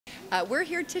We're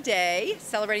here today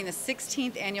celebrating the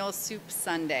 16th annual Soup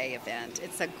Sunday event.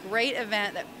 It's a great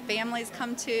event that families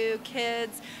come to,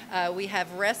 kids. We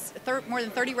have more than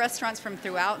 30 restaurants from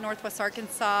throughout Northwest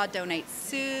Arkansas donate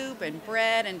soup and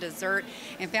bread and dessert,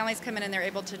 and families come in and they're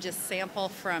able to just sample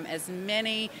from as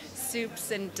many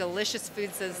soups and delicious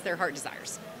foods as their heart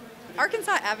desires.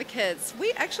 Arkansas Advocates,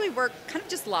 we actually work kind of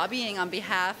just lobbying on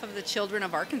behalf of the children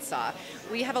of Arkansas.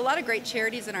 We have a lot of great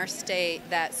charities in our state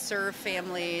that serve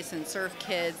families and serve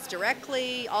kids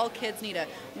directly. All kids need a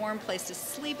warm place to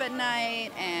sleep at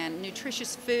night and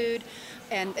nutritious food.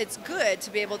 And it's good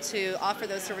to be able to offer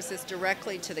those services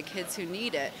directly to the kids who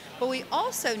need it. But we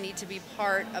also need to be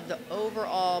part of the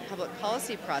overall public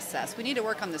policy process. We need to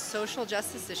work on the social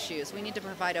justice issues. We need to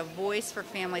provide a voice for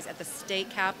families at the state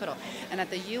capitol and at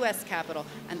the U.S. Capitol.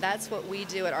 And that's what we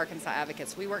do at Arkansas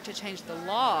Advocates. We work to change the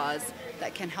laws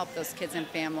that can help those kids and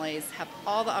families have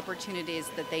all the opportunities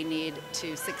that they need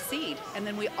to succeed. And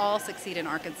then we all succeed in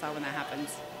Arkansas when that happens.